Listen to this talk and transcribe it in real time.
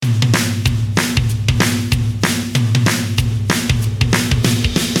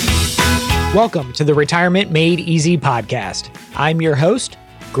Welcome to the Retirement Made Easy podcast. I'm your host,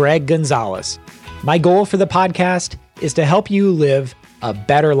 Greg Gonzalez. My goal for the podcast is to help you live a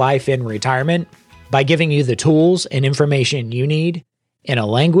better life in retirement by giving you the tools and information you need in a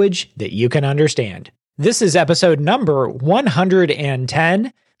language that you can understand. This is episode number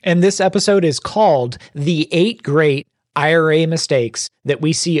 110, and this episode is called The 8 Great IRA Mistakes That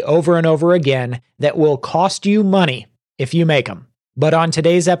We See Over and Over Again That Will Cost You Money if you make them. But on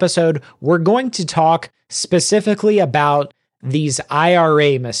today's episode, we're going to talk specifically about these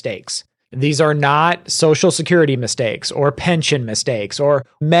IRA mistakes. These are not Social Security mistakes or pension mistakes or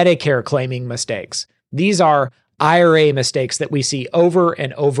Medicare claiming mistakes. These are IRA mistakes that we see over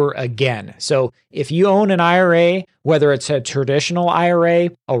and over again. So if you own an IRA, whether it's a traditional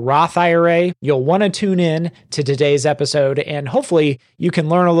IRA, a Roth IRA, you'll want to tune in to today's episode, and hopefully you can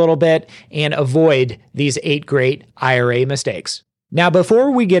learn a little bit and avoid these 8 great IRA mistakes. Now,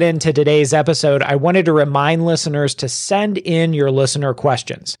 before we get into today's episode, I wanted to remind listeners to send in your listener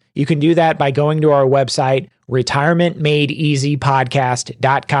questions. You can do that by going to our website,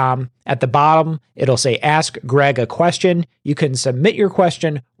 retirementmadeeasypodcast.com. At the bottom, it'll say Ask Greg a Question. You can submit your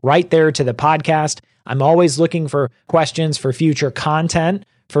question right there to the podcast. I'm always looking for questions for future content,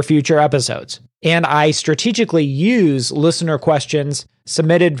 for future episodes. And I strategically use listener questions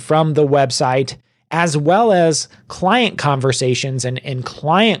submitted from the website, as well as client conversations and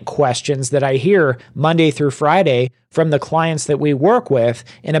client questions that I hear Monday through Friday from the clients that we work with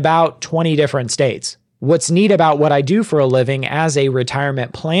in about 20 different states. What's neat about what I do for a living as a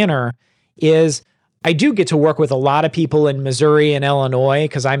retirement planner is I do get to work with a lot of people in Missouri and Illinois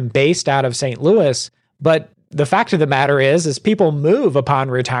because I'm based out of St. Louis. But the fact of the matter is people move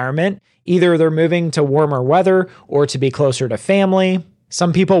upon retirement. Either they're moving to warmer weather or to be closer to family.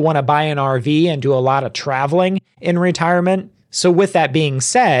 Some people want to buy an RV and do a lot of traveling in retirement. So with that being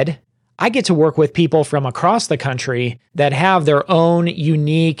said, I get to work with people from across the country that have their own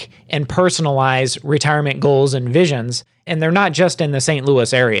unique and personalized retirement goals and visions, and they're not just in the St.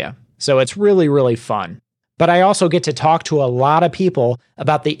 Louis area. So it's really, really fun. But I also get to talk to a lot of people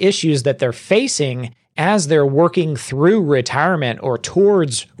about the issues that they're facing as they're working through retirement or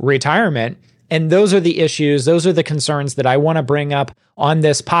towards retirement. And those are the issues, those are the concerns that I want to bring up on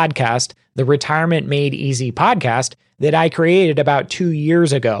this podcast, the Retirement Made Easy podcast that I created about 2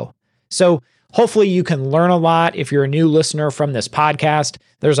 years ago. So hopefully you can learn a lot if you're a new listener from this podcast.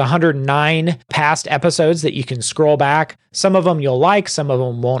 There's 109 past episodes that you can scroll back. Some of them you'll like, some of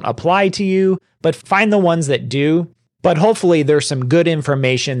them won't apply to you, but find the ones that do. But hopefully there's some good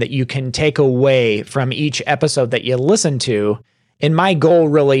information that you can take away from each episode that you listen to. And my goal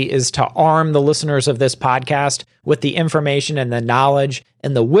really is to arm the listeners of this podcast with the information and the knowledge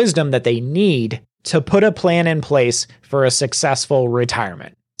and the wisdom that they need to put a plan in place for a successful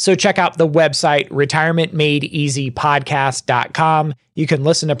retirement. So check out the website, retirementmadeeasypodcast.com. You can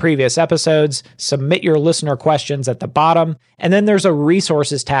listen to previous episodes, submit your listener questions at the bottom, and then there's a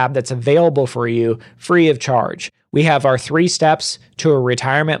resources tab that's available for you free of charge. We have our 3 steps to a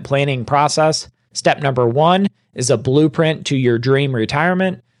retirement planning process. Step number 1 is a blueprint to your dream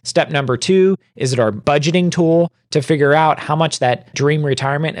retirement. Step number 2 is our budgeting tool to figure out how much that dream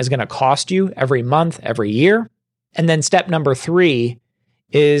retirement is going to cost you every month, every year. And then step number 3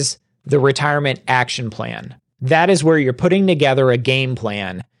 is the retirement action plan. That is where you're putting together a game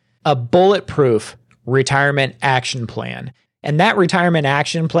plan, a bulletproof retirement action plan. And that retirement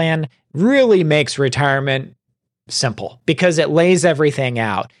action plan really makes retirement simple because it lays everything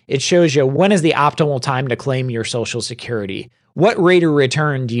out. It shows you when is the optimal time to claim your Social Security. What rate of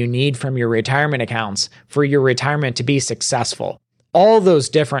return do you need from your retirement accounts for your retirement to be successful? All those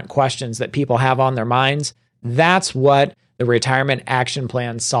different questions that people have on their minds, that's what the retirement action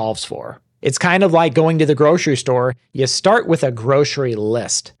plan solves for. It's kind of like going to the grocery store. You start with a grocery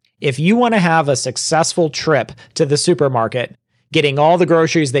list. If you want to have a successful trip to the supermarket, getting all the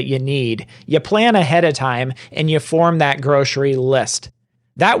groceries that you need, you plan ahead of time and you form that grocery list.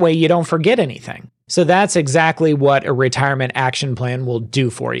 That way you don't forget anything. So that's exactly what a retirement action plan will do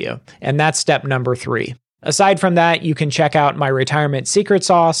for you. And that's step number 3. Aside from that, you can check out my retirement secret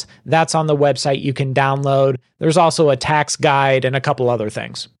sauce. That's on the website you can download. There's also a tax guide and a couple other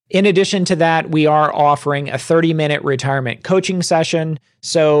things. In addition to that, we are offering a 30-minute retirement coaching session.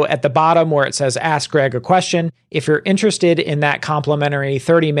 So at the bottom where it says Ask Greg a Question, if you're interested in that complimentary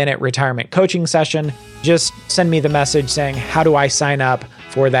 30-minute retirement coaching session, just send me the message saying, how do I sign up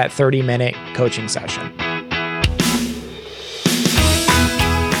for that 30-minute coaching session?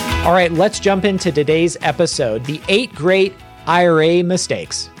 All right, let's jump into today's episode, the 8 great IRA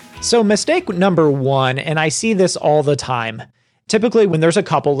mistakes. So mistake number 1, and I see this all the time, Typically, when there's a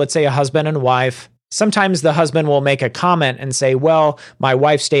couple, let's say a husband and wife, sometimes the husband will make a comment and say, well, my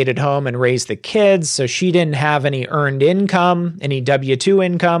wife stayed at home and raised the kids, so she didn't have any earned income, any W-2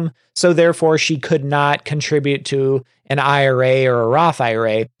 income, so therefore she could not contribute to an IRA or a Roth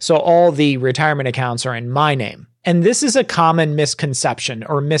IRA, so all the retirement accounts are in my name. And this is a common misconception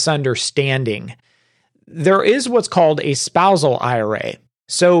or misunderstanding. There is what's called a spousal IRA.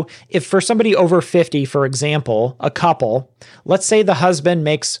 So if for somebody over 50, for example, a couple, let's say the husband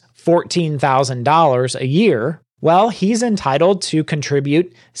makes $14,000 a year, well, he's entitled to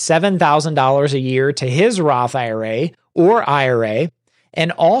contribute $7,000 a year to his Roth IRA or IRA,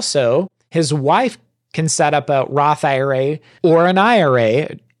 and also his wife can set up a Roth IRA or an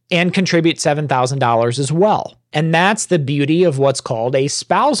IRA and contribute $7,000 as well. And that's the beauty of what's called a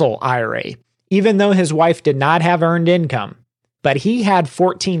spousal IRA. Even though his wife did not have earned income, but he had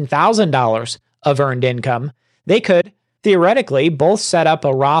 $14,000 of earned income, they could theoretically both set up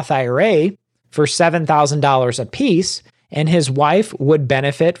a Roth IRA for $7,000 apiece, and his wife would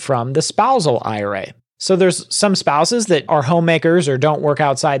benefit from the spousal IRA. So there's some spouses that are homemakers or don't work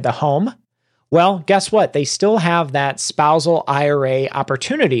outside the home. Well, guess what? They still have that spousal IRA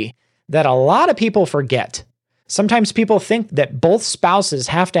opportunity that a lot of people forget. Sometimes people think that both spouses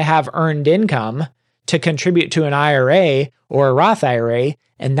have to have earned income to contribute to an IRA or a Roth IRA,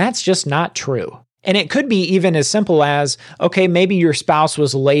 and that's just not true. And it could be even as simple as, okay, maybe your spouse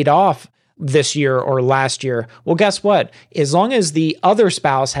was laid off this year or last year. Well, guess what? As long as the other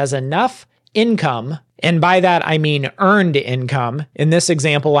spouse has enough income, and by that I mean earned income. In this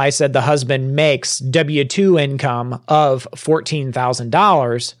example, I said the husband makes W-2 income of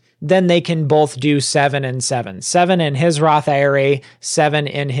 $14,000. Then they can both do 7 and 7. 7 in his Roth IRA, 7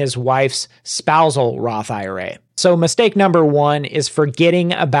 in his wife's spousal Roth IRA. So mistake number 1 is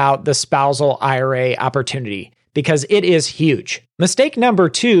forgetting about the spousal IRA opportunity because it is huge. Mistake number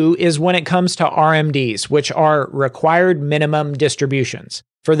 2 is when it comes to RMDs, which are required minimum distributions.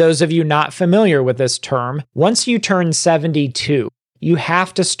 For those of you not familiar with this term, once you turn 72, you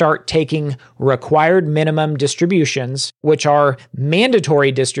have to start taking required minimum distributions, which are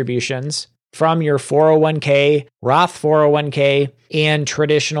mandatory distributions from your 401k, Roth 401k, and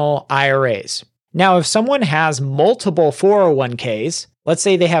traditional IRAs. Now, if someone has multiple 401ks, let's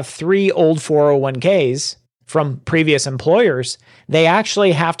say they have 3 old 401ks from previous employers, they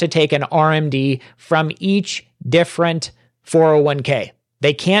actually have to take an RMD from each different 401k.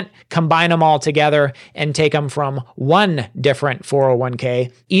 They can't combine them all together and take them from one different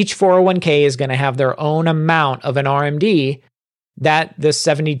 401k. Each 401k is going to have their own amount of an RMD that the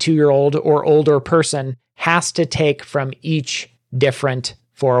 72-year-old or older person has to take from each different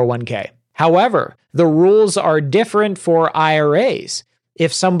 401k. However, the rules are different for IRAs.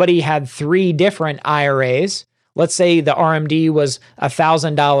 If somebody had 3 different IRAs, let's say the RMD was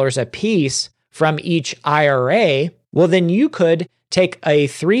 $1,000 a piece from each IRA, well, then you could take a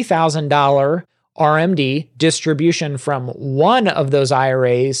 $3,000 RMD distribution from one of those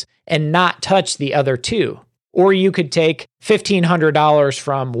IRAs and not touch the other 2. Or you could take $1,500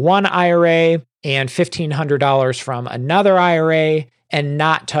 from one IRA and $1,500 from another IRA and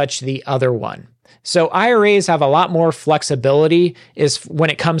not touch the other one. So IRAs have a lot more flexibility when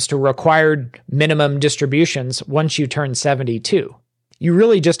it comes to required minimum distributions once you turn 72. You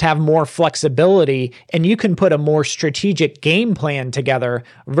really just have more flexibility and you can put a more strategic game plan together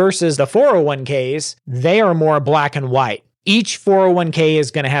versus the 401ks. They are more black and white. Each 401k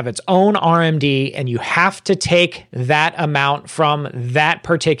is going to have its own RMD and you have to take that amount from that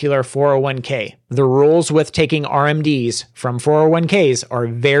particular 401k. The rules with taking RMDs from 401ks are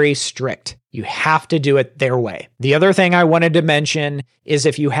very strict. You have to do it their way. The other thing I wanted to mention is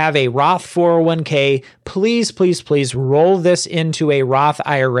if you have a Roth 401k, please roll this into a Roth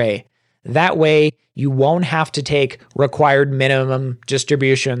IRA. That way, you won't have to take required minimum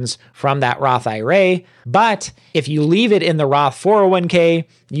distributions from that Roth IRA. But if you leave it in the Roth 401k,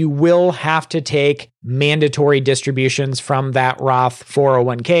 you will have to take mandatory distributions from that Roth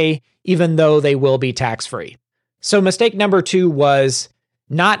 401k, even though they will be tax-free. So mistake number 2 was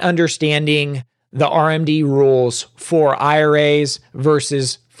not understanding the RMD rules for IRAs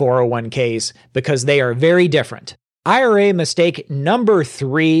versus 401ks because they are very different. IRA mistake number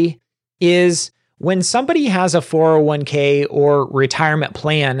 3 is when somebody has a 401k or retirement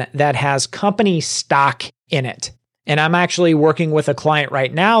plan that has company stock in it. And I'm actually working with a client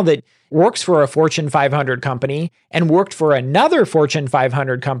right now that works for a Fortune 500 company and worked for another Fortune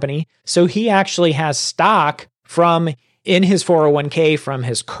 500 company. So he actually has stock in his 401k from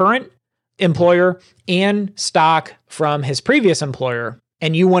his current employer and stock from his previous employer.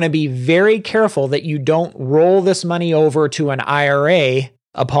 And you want to be very careful that you don't roll this money over to an IRA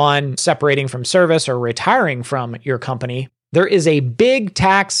upon separating from service or retiring from your company. There is a big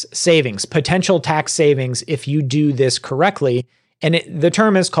tax savings, potential tax savings, if you do this correctly. And the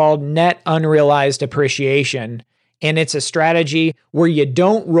term is called net unrealized appreciation. And it's a strategy where you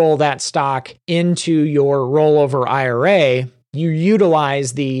don't roll that stock into your rollover IRA. You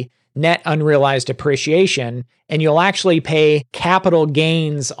utilize the net unrealized appreciation, and you'll actually pay capital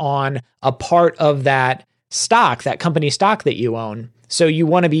gains on a part of that stock, that company stock that you own. So you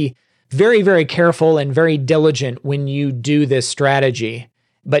want to be very, very careful and very diligent when you do this strategy.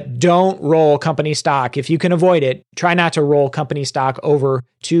 But don't roll company stock. If you can avoid it, try not to roll company stock over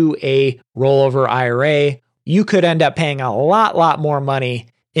to a rollover IRA. You could end up paying a lot more money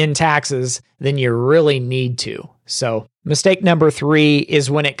in taxes than you really need to. So mistake number 3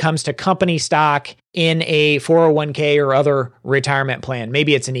 is when it comes to company stock in a 401k or other retirement plan.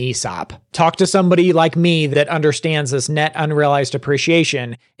 Maybe it's an ESOP. Talk to somebody like me that understands this net unrealized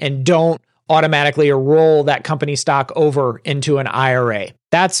appreciation and don't automatically roll that company stock over into an IRA.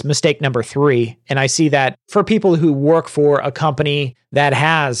 That's mistake number 3. And I see that for people who work for a company that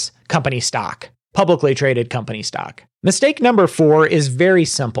has company stock, publicly traded company stock. Mistake number 4 is very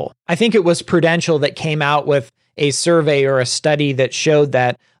simple. I think it was Prudential that came out with a survey or a study that showed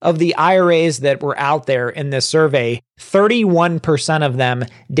that of the IRAs that were out there in this survey, 31% of them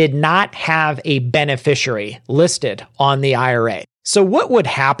did not have a beneficiary listed on the IRA. So what would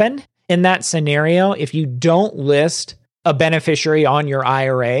happen in that scenario if you don't list a beneficiary on your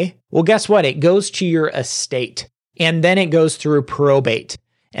IRA? Well, guess what? It goes to your estate, and then it goes through probate.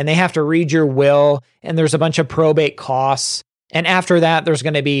 And they have to read your will, and there's a bunch of probate costs. And after that, there's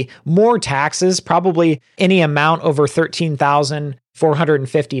going to be more taxes, probably any amount over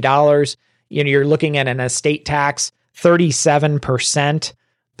 $13,450. You're looking at an estate tax, 37%,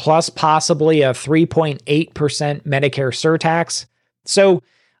 plus possibly a 3.8% Medicare surtax. So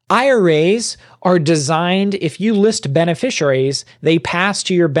IRAs are designed, if you list beneficiaries, they pass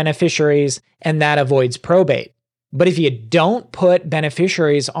to your beneficiaries, and that avoids probate. But if you don't put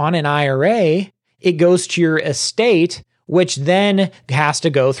beneficiaries on an IRA, it goes to your estate, which then has to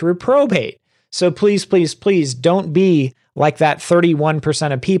go through probate. So please, please, please don't be like that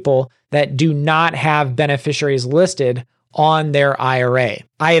 31% of people that do not have beneficiaries listed on their IRA.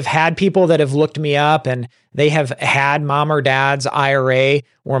 I have had people that have looked me up and they have had mom or dad's IRA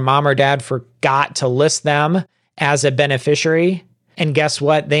where mom or dad forgot to list them as a beneficiary. And guess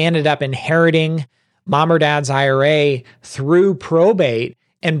what? They ended up inheriting mom or dad's IRA through probate.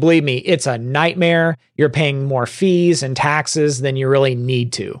 And believe me, it's a nightmare. You're paying more fees and taxes than you really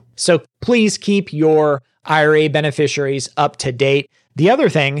need to. So please keep your IRA beneficiaries up to date. The other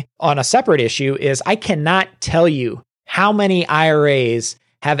thing on a separate issue is I cannot tell you how many IRAs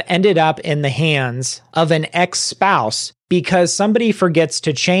have ended up in the hands of an ex-spouse because somebody forgets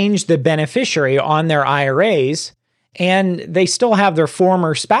to change the beneficiary on their IRAs and they still have their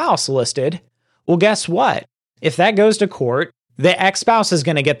former spouse listed. Well, guess what? If that goes to court, the ex-spouse is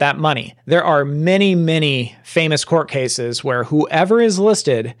going to get that money. There are many, many famous court cases where whoever is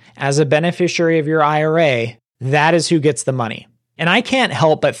listed as a beneficiary of your IRA, that is who gets the money. And I can't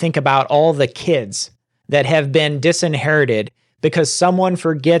help but think about all the kids that have been disinherited because someone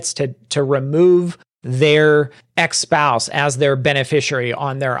forgets to remove their ex-spouse as their beneficiary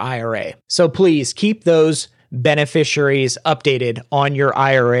on their IRA. So please keep those beneficiaries updated on your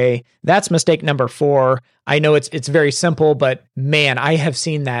IRA. That's mistake number 4. I know it's very simple, but man, I have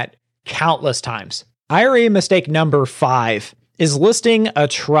seen that countless times. IRA mistake number 5 is listing a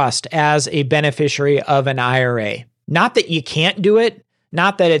trust as a beneficiary of an IRA. Not that you can't do it,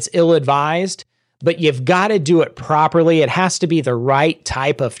 not that it's ill-advised, but you've got to do it properly. It has to be the right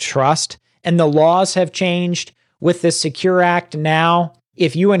type of trust. And the laws have changed with the Secure Act now.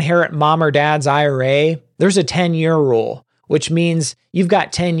 If you inherit mom or dad's IRA, there's a 10-year rule, which means you've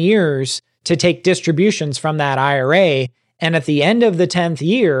got 10 years to take distributions from that IRA. And at the end of the 10th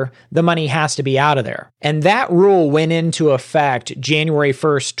year, the money has to be out of there. And that rule went into effect January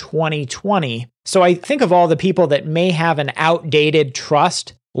 1st, 2020. So I think of all the people that may have an outdated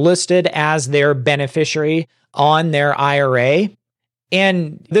trust listed as their beneficiary on their IRA.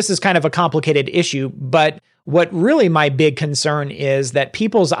 And this is kind of a complicated issue, but what really my big concern is that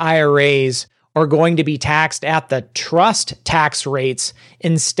people's IRAs are going to be taxed at the trust tax rates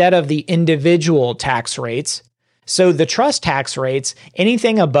instead of the individual tax rates. So the trust tax rates,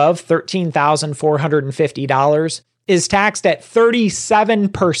 anything above $13,450 is taxed at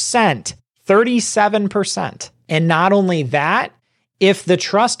 37%. 37%. And not only that, if the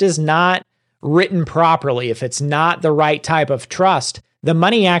trust is not written properly, if it's not the right type of trust, the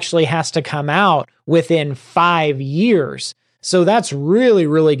money actually has to come out within 5 years. So that's really,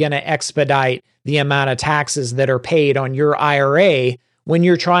 really going to expedite the amount of taxes that are paid on your IRA when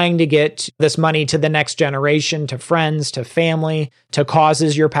you're trying to get this money to the next generation, to friends, to family, to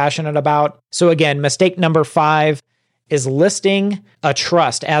causes you're passionate about. So again, mistake number 5 is listing a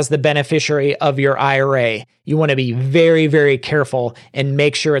trust as the beneficiary of your IRA. You want to be very, very careful and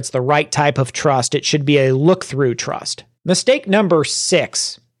make sure it's the right type of trust. It should be a look-through trust. Mistake number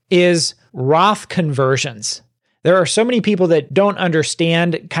 6 is Roth conversions. There are so many people that don't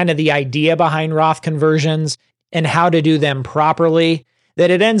understand kind of the idea behind Roth conversions and how to do them properly,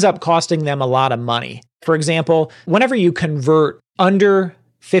 that it ends up costing them a lot of money. For example, whenever you convert under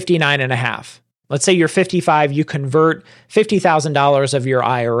 59 and a half, let's say you're 55, you convert $50,000 of your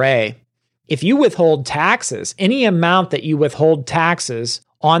IRA. If you withhold taxes, any amount that you withhold taxes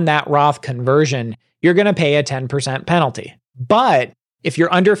on that Roth conversion, you're going to pay a 10% penalty. But if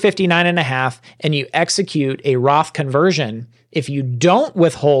you're under 59 and a half and you execute a Roth conversion, if you don't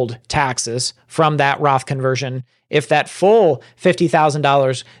withhold taxes from that Roth conversion, if that full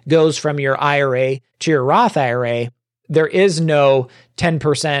 $50,000 goes from your IRA to your Roth IRA, there is no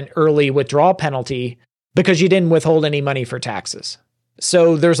 10% early withdrawal penalty because you didn't withhold any money for taxes.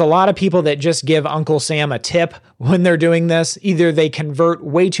 So there's a lot of people that just give Uncle Sam a tip when they're doing this. Either they convert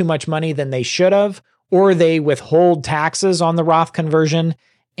way too much money than they should have, or they withhold taxes on the Roth conversion,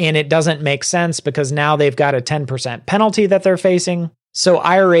 and it doesn't make sense because now they've got a 10% penalty that they're facing. So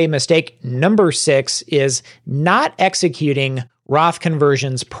IRA mistake number 6 is not executing Roth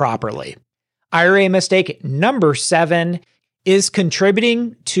conversions properly. IRA mistake number 7 is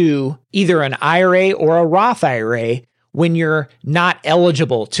contributing to either an IRA or a Roth IRA when you're not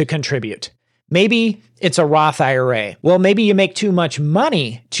eligible to contribute. Maybe it's a Roth IRA. Well, maybe you make too much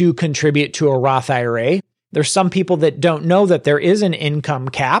money to contribute to a Roth IRA. There's some people that don't know that there is an income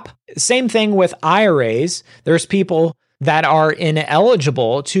cap. Same thing with IRAs. There's people that are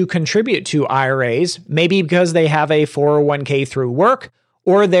ineligible to contribute to IRAs, maybe because they have a 401k through work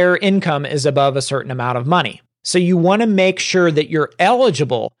or their income is above a certain amount of money. So you want to make sure that you're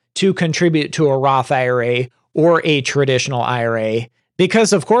eligible to contribute to a Roth IRA or a traditional IRA,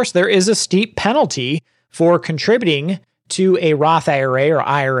 because of course there is a steep penalty for contributing to a Roth IRA or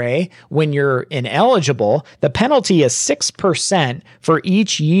IRA when you're ineligible. The penalty is 6% for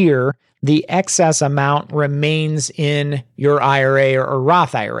each year the excess amount remains in your IRA or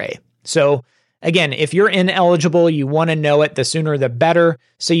Roth IRA. So again, if you're ineligible, you want to know it, the sooner the better,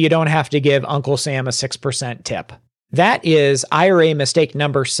 so you don't have to give Uncle Sam a 6% tip. That is IRA mistake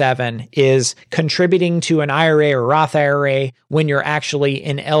number 7, is contributing to an IRA or Roth IRA when you're actually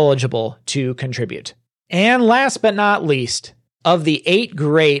ineligible to contribute. And last but not least, of the 8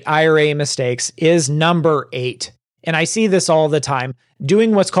 great IRA mistakes is number 8. And I see this all the time,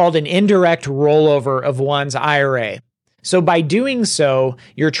 doing what's called an indirect rollover of one's IRA. So by doing so,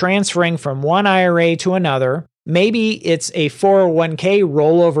 you're transferring from one IRA to another. Maybe it's a 401k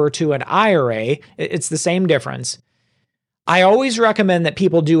rollover to an IRA. It's the same difference. I always recommend that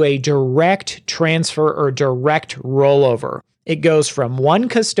people do a direct transfer or direct rollover. It goes from one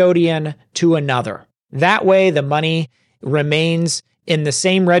custodian to another. That way, the money remains in the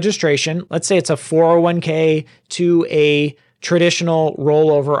same registration. Let's say it's a 401k to a traditional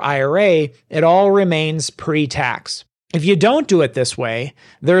rollover IRA. It all remains pre-tax. If you don't do it this way,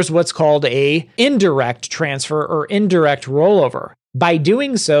 there's what's called a indirect transfer or indirect rollover. By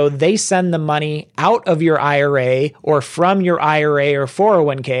doing so, they send the money out of your IRA or from your IRA or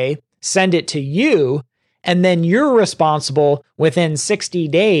 401k, send it to you, and then you're responsible within 60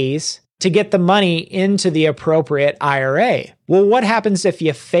 days to get the money into the appropriate IRA. Well, what happens if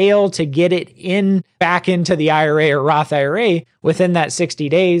you fail to get it back into the IRA or Roth IRA within that 60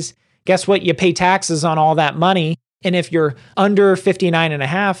 days? Guess what? You pay taxes on all that money. And if you're under 59 and a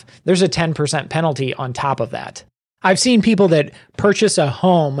half, there's a 10% penalty on top of that. I've seen people that purchase a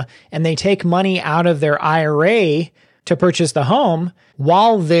home and they take money out of their IRA to purchase the home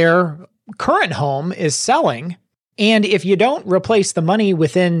while their current home is selling. And if you don't replace the money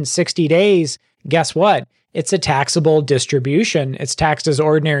within 60 days, guess what? It's a taxable distribution. It's taxed as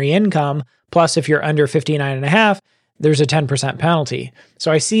ordinary income. Plus, if you're under 59 and a half, there's a 10% penalty.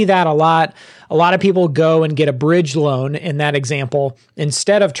 So I see that a lot. A lot of people go and get a bridge loan in that example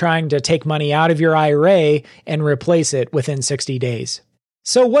instead of trying to take money out of your IRA and replace it within 60 days.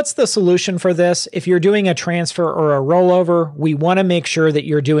 So what's the solution for this? If you're doing a transfer or a rollover, we want to make sure that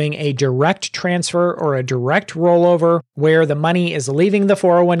you're doing a direct transfer or a direct rollover where the money is leaving the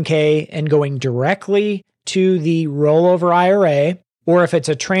 401k and going directly to the rollover IRA. Or if it's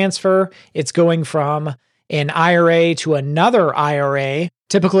a transfer, it's going from an IRA to another IRA.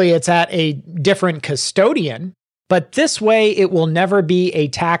 Typically, it's at a different custodian, but this way it will never be a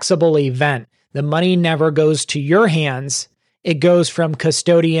taxable event. The money never goes to your hands. It goes from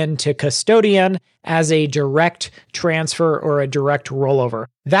custodian to custodian as a direct transfer or a direct rollover.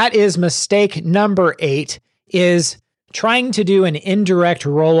 That is mistake number 8, is trying to do an indirect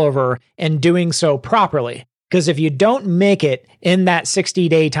rollover and doing so properly. Because if you don't make it in that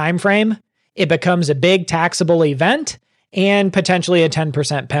 60-day time frame, it becomes a big taxable event and potentially a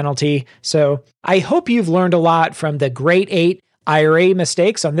 10% penalty. So I hope you've learned a lot from the Great 8 IRA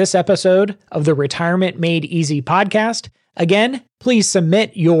mistakes on this episode of the Retirement Made Easy podcast. Again, please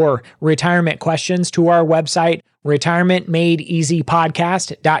submit your retirement questions to our website,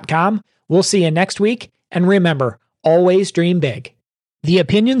 retirementmadeeasypodcast.com. We'll see you next week. And remember, always dream big. The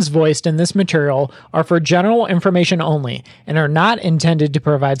opinions voiced in this material are for general information only and are not intended to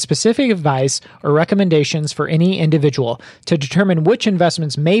provide specific advice or recommendations for any individual. To determine which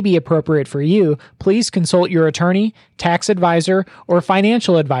investments may be appropriate for you, please consult your attorney, tax advisor, or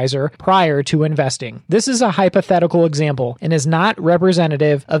financial advisor prior to investing. This is a hypothetical example and is not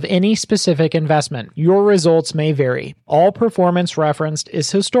representative of any specific investment. Your results may vary. All performance referenced is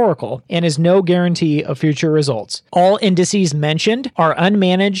historical and is no guarantee of future results. All indices mentioned are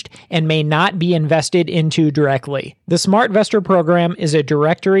unmanaged and may not be invested into directly. The SmartVestor program is a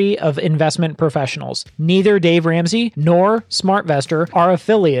directory of investment professionals. Neither Dave Ramsey nor SmartVestor are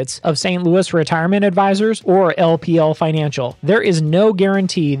affiliates of St. Louis Retirement Advisors or LPL Financial. There is no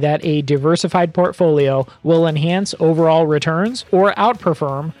guarantee that a diversified portfolio will enhance overall returns or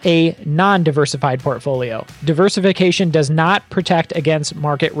outperform a non-diversified portfolio. Diversification does not protect against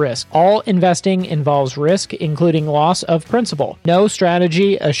market risk. All investing involves risk, including loss of principal. No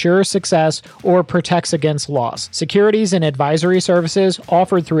strategy assures success or protects against loss. Securities and advisory services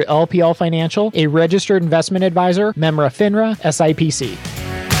offered through LPL Financial, a registered investment advisor, member FINRA, SIPC.